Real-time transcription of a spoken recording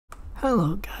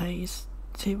Hello guys,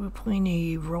 today we're playing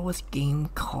a roleplay game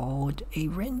called a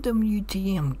random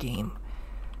UTM game.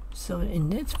 So in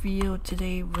this video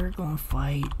today we're going to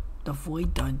fight the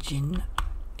Void Dungeon.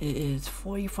 It is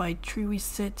 45 tree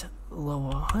reset,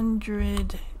 level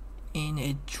 100, and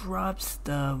it drops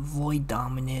the Void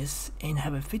Dominus and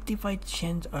have a 55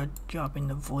 chance of dropping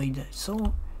the Void.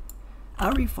 So I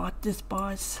already fought this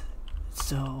boss,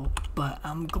 but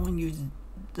I'm going to use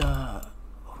the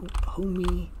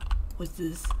homie. What's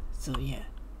this? So yeah,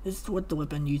 this is what the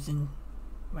weapon I'm using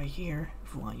right here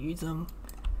if you want to use them.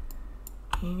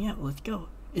 And yeah, let's go.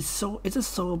 It's a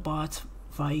solo boss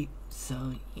fight,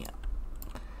 so yeah.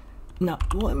 No,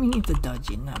 well, I mean it's a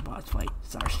dungeon, not boss fight,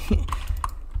 sorry.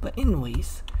 But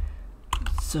anyways,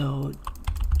 so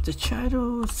the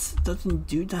shadows doesn't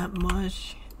do that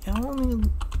much.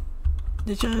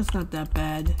 The shadow's not that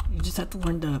bad. You just have to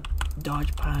learn the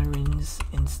dodge patterns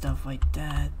and stuff like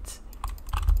that.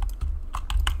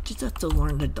 Just have to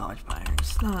learn the dodge patterns.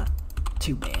 It's not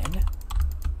too bad.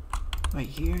 Right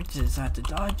here, just have to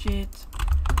dodge it.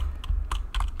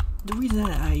 The reason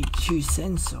I choose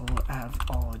Senso out of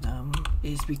all of them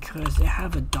is because they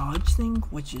have a dodge thing,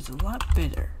 which is a lot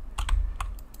better.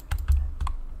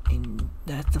 And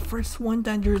that's the first one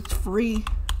that there's free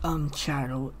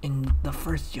shadow in the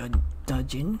first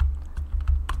dungeon.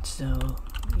 So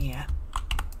yeah,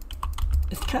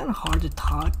 it's kind of hard to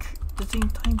talk at the same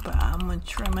time, but I'm gonna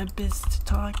try my best to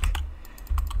talk.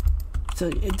 So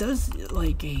it does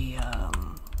like a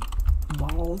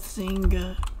ball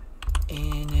thing,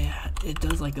 and it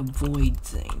does like a void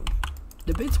thing.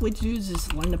 The best way to do this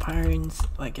is learn the patterns,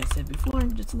 like I said before.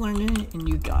 Just learn it and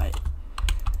you got it.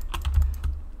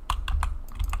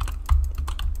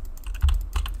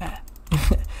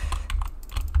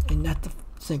 And that's the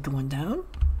second one down.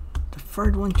 The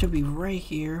third one should be right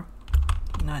here.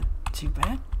 Not too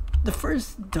bad. The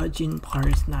first dungeon part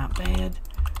is not bad.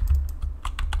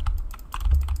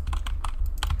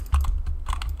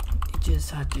 You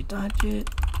just have to dodge it.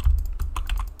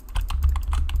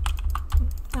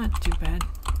 Not too bad.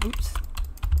 Oops.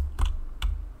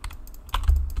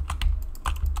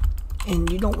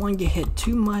 And you don't want to get hit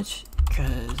too much,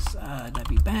 because that'd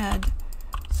be bad.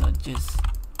 So just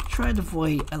try to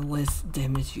avoid as less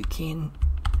damage you can.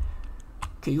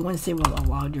 Okay, you want to save a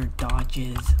lot of your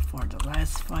dodges for the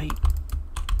last fight.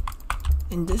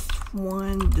 In this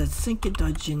one, the second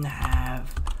dungeon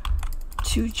have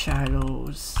 2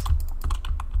 shadows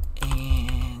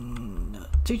and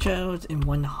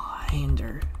one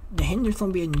hander. The hander's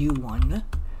gonna be a new one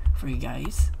for you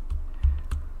guys,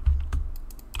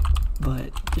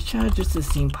 but the shadow's just the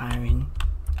same pattern.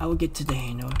 I will get to the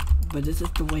hander, but this is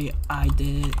the way I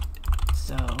did it.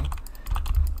 So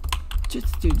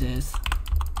just do this.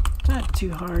 Not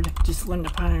too hard, just learn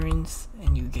the patterns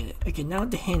and you get it. Okay, now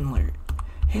the handler.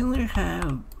 Handler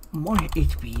have more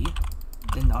HP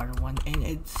than the other one, and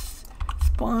it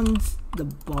spawns the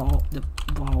balls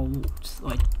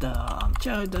like the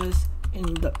shadow does.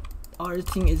 And the other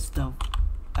thing is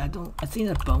I think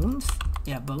the bones.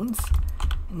 Yeah, bones.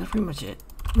 And that's pretty much it.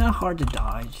 Not hard to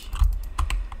dodge.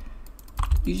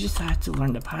 You just have to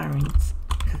learn the patterns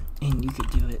and you could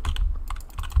do it.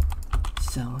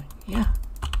 So yeah.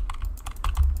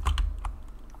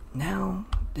 Now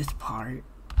this part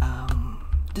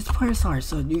is hard.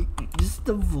 So this is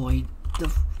the void.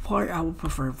 The part I would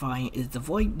prefer fighting is the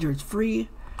void. There's 3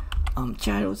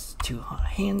 shadows, 2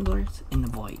 handlers in the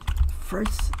void.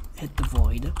 First hit the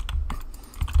void,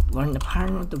 learn the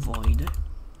pattern of the void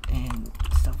and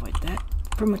stuff like that.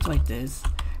 Pretty much like this.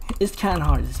 It's kind of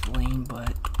hard to explain,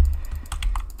 but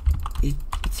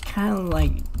it's kind of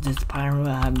like this pattern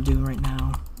that I'm doing right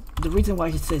now. The reason why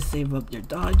it says save up your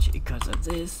dodge is because of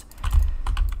this.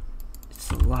 It's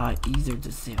a lot easier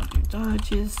to save up your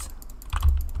dodges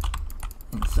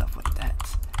and stuff like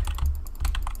that.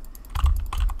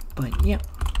 But yeah,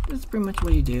 that's pretty much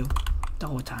what you do the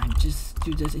whole time. Just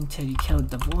do this until you kill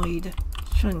the void.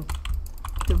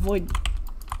 The void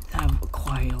have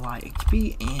quite a lot of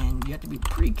XP, and you have to be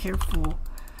pretty careful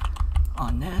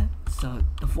on that. So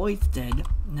the void's dead.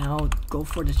 Now go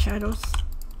for the shadows.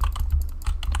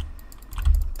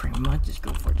 Pretty much just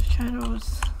go for the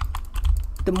shadows.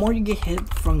 The more you get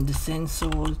hit from the sand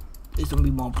soul, it's gonna be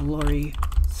more blurry,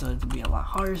 so it'll be a lot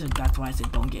harder. So that's why I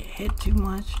said don't get hit too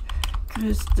much,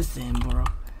 because the sand will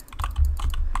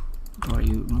blur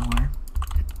you more.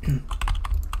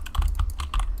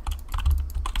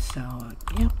 So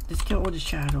yeah, let's kill all the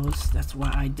shadows. That's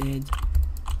what I did.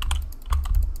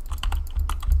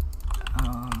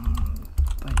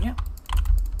 But yeah.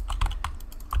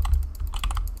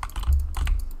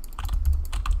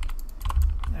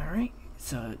 Alright,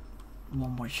 so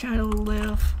one more shadow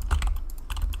left.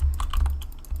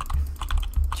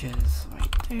 Just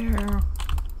right there.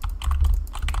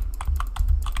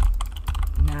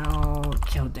 Now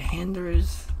kill the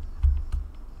handlers.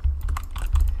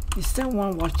 You still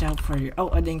want to watch out for your... Oh,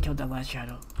 I didn't kill the last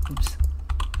shadow. Oops.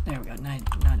 There we go. Now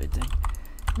they're dead.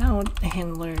 Now the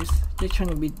handlers, they're trying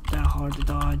to be that hard to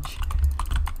dodge.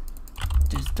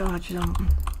 Just dodge them.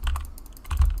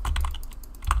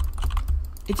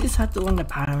 You just have to learn the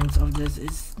patterns of this.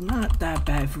 It's not that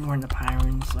bad if you learn the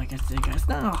patterns. Like I said, guys, it's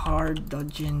not a hard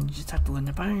dungeon. You just have to learn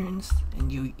the patterns and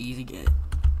you easy get it.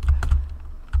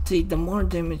 See, the more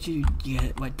damage you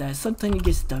get like that, sometimes you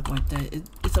get stuck like that.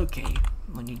 It's okay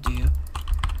when you do.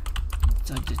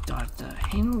 So just dodge the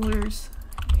handlers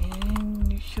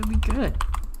and you should be good.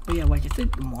 But yeah, like I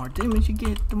said, the more damage you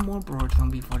get, the more bro it's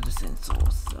gonna be for the Sin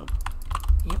Souls. So,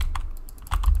 yep.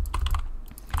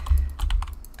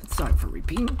 Sorry for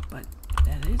repeating, but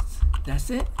that's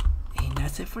it. And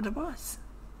that's it for the boss.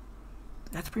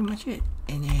 That's pretty much it.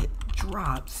 And it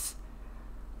drops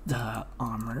the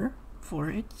armor for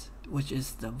it, which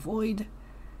is the Void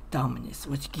Dominus,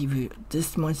 which gives you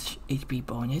this much HP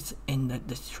bonus, and the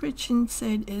description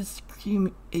said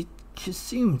it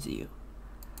consumes you.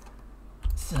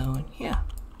 So yeah,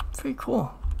 pretty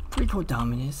cool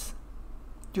Dominus.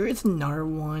 There is another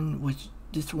one, which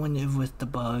this one is with the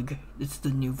bug. It's the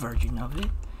new version of it,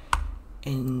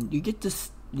 and you get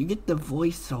the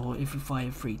Void Soul if you fight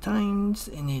it 3 times,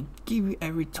 and it gives you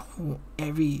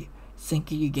every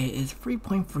Sinky you get is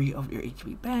 3.3 of your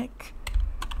HP back.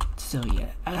 So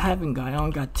yeah, I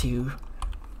only got 2.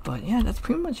 But yeah, that's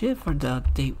pretty much it for the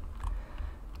update.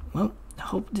 Well, I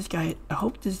hope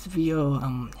this video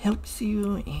helps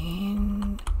you,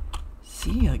 and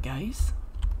see ya guys.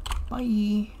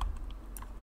 Bye.